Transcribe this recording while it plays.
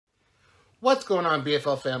What's going on,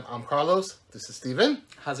 BFL fam? I'm Carlos. This is Steven.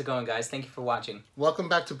 How's it going, guys? Thank you for watching. Welcome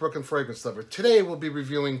back to Brooklyn Fragrance Lover. Today we'll be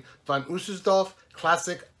reviewing Von Eusersdorff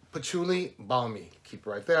Classic Patchouli Balmy. Keep it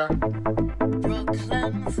right there.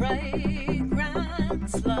 Brooklyn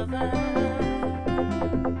Fragrance Lover.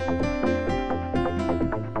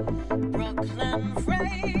 Brooklyn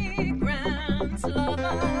Fragrance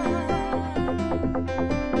Lover.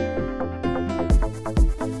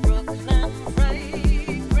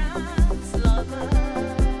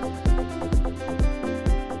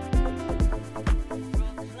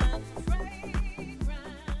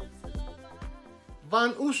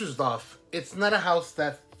 Von Eusersdorff, it's not a house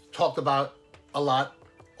that's talked about a lot,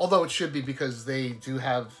 although it should be because they do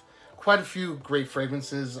have quite a few great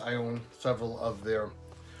fragrances. I own several of their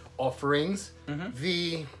offerings.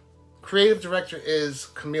 The creative director is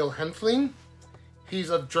Camille Henfling. He's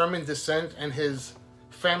of German descent, and his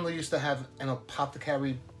family used to have an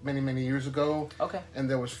apothecary many years ago. Okay. And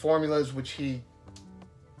there was formulas which he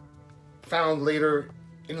found later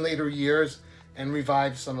years and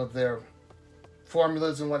revived some of their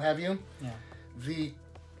formulas and what have you. Yeah.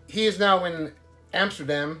 He is now in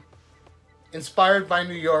Amsterdam, inspired by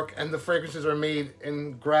New York, and the fragrances are made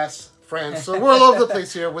in Grasse, France. So we're all over the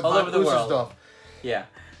place here with Von Eusersdorff. Yeah.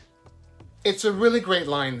 It's a really great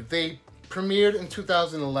line. They premiered in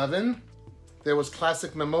 2011. There was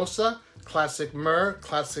Classic Mimosa, Classic Myrrh,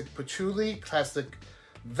 Classic Patchouli, Classic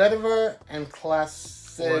Vetiver, and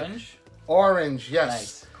Classic Orange. Yes.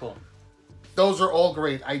 Nice. Cool. Those are all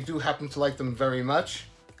great. I do happen to like them very much.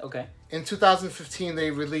 Okay. In 2015,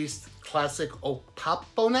 they released Classic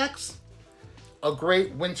Opaponax, a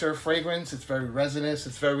great winter fragrance. It's very resinous.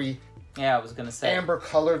 It's very I was gonna say amber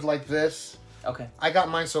colored like this. Okay. I got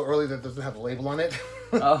mine so early that it doesn't have a label on it.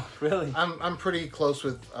 Oh, really? I'm pretty close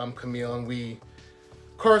with Camille, and we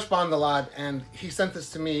correspond a lot. And he sent this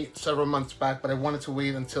to me several months back, but I wanted to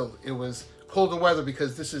wait until it was colder weather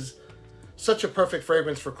because this is such a perfect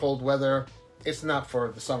fragrance for cold weather. It's not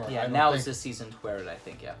for the summer. Yeah, now is the season to wear it, I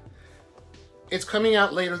think, yeah. It's coming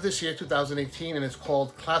out later this year, 2018, and it's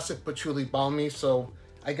called Classic Patchouli Balmy, so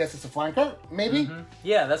I guess it's a flanker, maybe?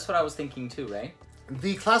 Yeah, that's what I was thinking too, right?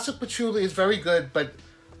 The Classic Patchouli is very good, but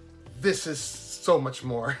this is so much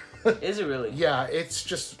more. Is it really? Yeah, it's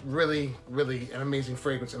just really an amazing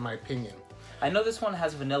fragrance, in my opinion. I know this one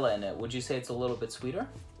has vanilla in it. Would you say it's a little bit sweeter?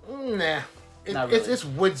 Nah. Not really. It's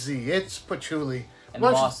woodsy. It's patchouli. And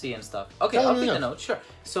mossy and stuff. Okay, I'll take a note, sure.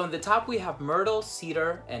 So in the top we have myrtle,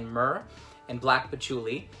 cedar, and myrrh, and black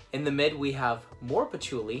patchouli. In the mid we have more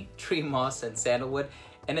patchouli, tree moss, and sandalwood.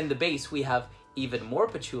 And in the base we have even more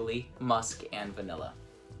patchouli, musk, and vanilla.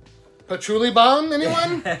 Patchouli bomb,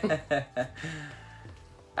 anyone?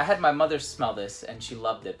 I had my mother smell this, and she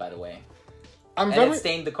loved it, by the way. It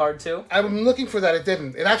stained the card too? I'm looking for that. It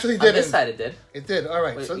didn't. It actually didn't. On this side it did. It did. All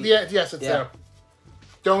right. Wait, so yes, it's there.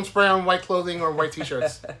 Don't spray on white clothing or white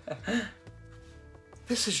t-shirts.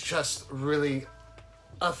 This is just really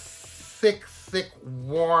a thick,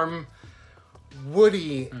 warm,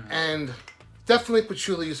 woody, and definitely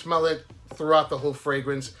patchouli. You smell it throughout the whole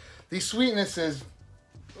fragrance. The sweetness is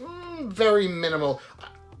very minimal.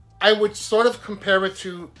 I would sort of compare it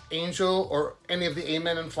to Angel or any of the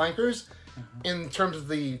Amen and flankers in terms of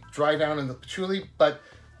the dry down and the patchouli, but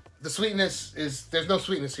the sweetness is, there's no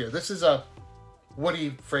sweetness here. This is a woody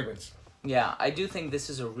fragrance. Yeah, I do think this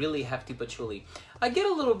is a really hefty patchouli. I get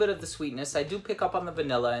a little bit of the sweetness. I do pick up on the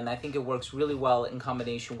vanilla, and I think it works really well in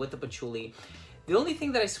combination with the patchouli. The only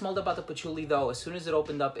thing that I smelled about the patchouli, though, as soon as it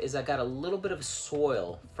opened up, is I got a little bit of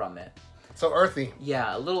soil from it. So earthy.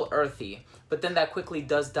 Yeah, a little earthy. But then that quickly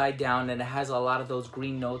does die down, and it has a lot of those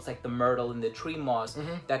green notes like the myrtle and the tree moss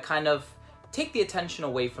that kind of take the attention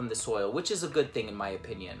away from the soil, which is a good thing in my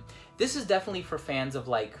opinion. This is definitely for fans of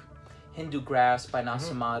like Hindu Grass by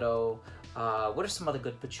Nasamato. What are some other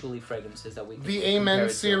good patchouli fragrances that we can The Amen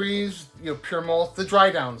series, you know, Pure Malt, the dry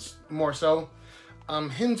downs more so.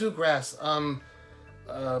 Hindu Grass, Parfum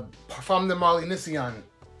de Marlinician.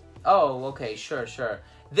 Oh, okay, sure.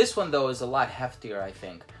 This one though is a lot heftier, I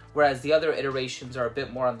think. Whereas the other iterations are a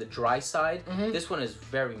bit more on the dry side. This one is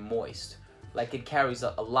very moist. Like it carries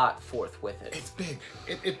a lot forth with it. It's big.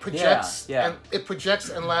 It projects. Yeah. And it projects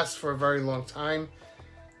and lasts for a very long time.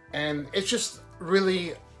 And it's just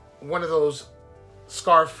really one of those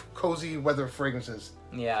scarf, cozy weather fragrances.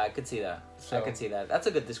 Yeah, I could see that. I could see that. That's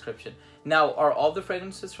a good description. Now, are all the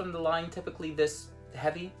fragrances from the line typically this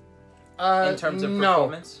heavy in terms of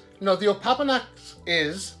performance? No, the Opaponax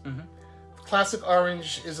is. Classic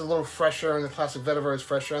Orange is a little fresher, and the Classic Vetiver is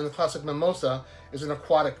fresher, and the Classic Mimosa is an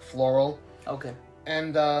aquatic floral. Okay.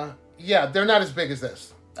 And yeah, they're not as big as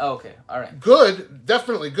this. Oh, okay. All right. Good,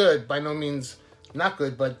 definitely good. By no means not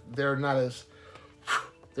good, but they're not as...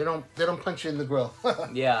 They don't punch you in the grill.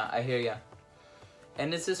 Yeah, I hear ya.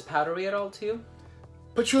 And is this powdery at all to you?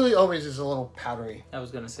 Patchouli always is a little powdery. I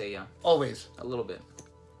was gonna say yeah. Always. A little bit.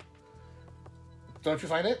 Don't you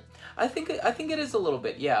find it? I think it is a little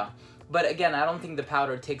bit, yeah. But again, I don't think the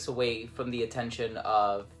powder takes away from the attention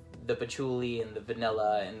of the patchouli and the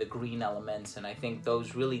vanilla and the green elements, and I think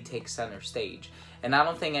those really take center stage. And I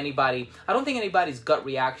don't think anybody's gut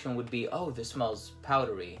reaction would be, "Oh, this smells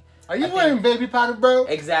powdery." Are you wearing baby powder, bro?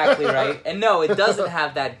 Exactly, right? And no, it doesn't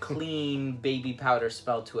have that clean baby powder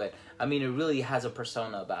smell to it. I mean, it really has a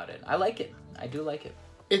persona about it. I like it. I do like it.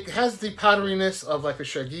 It has the powderiness of like a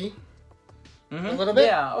Shaggy. A little bit.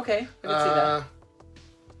 Yeah, okay. I can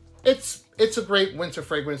see that. It's a great winter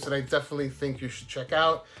fragrance that I definitely think you should check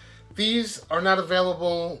out. These are not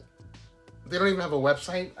available. They don't even have a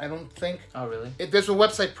website, I don't think. Oh, really? There's a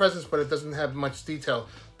website presence, but it doesn't have much detail.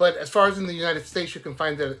 But as far as in the United States, you can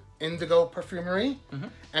find it at Indigo Perfumery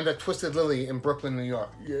and at Twisted Lily in Brooklyn, New York.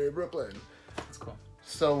 Yeah, Brooklyn. That's cool.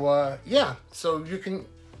 So, yeah. So you can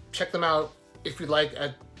check them out if you like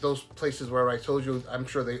at those places where I told you. I'm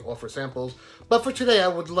sure they offer samples. But for today, I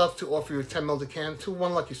would love to offer you a 10 ml decan to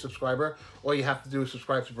one lucky subscriber. All you have to do is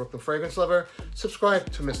subscribe to Brooklyn Fragrance Lover.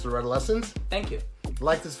 Subscribe to Mr. Redolessence. Thank you.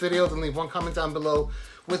 Like this video, then leave one comment down below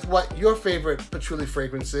with what your favorite patchouli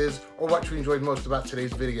fragrance is or what you enjoyed most about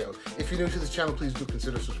today's video. If you're new to this channel, please do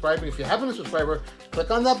consider subscribing. If you haven't a subscriber, click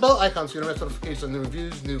on that bell icon so you don't miss notifications on new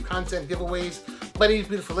reviews, new content, giveaways, buddies,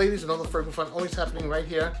 beautiful ladies, and all the fragrance fun always happening right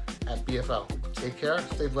here at BFL. Take care,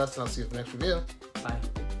 stay blessed, and I'll see you at the next review.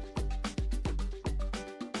 Bye.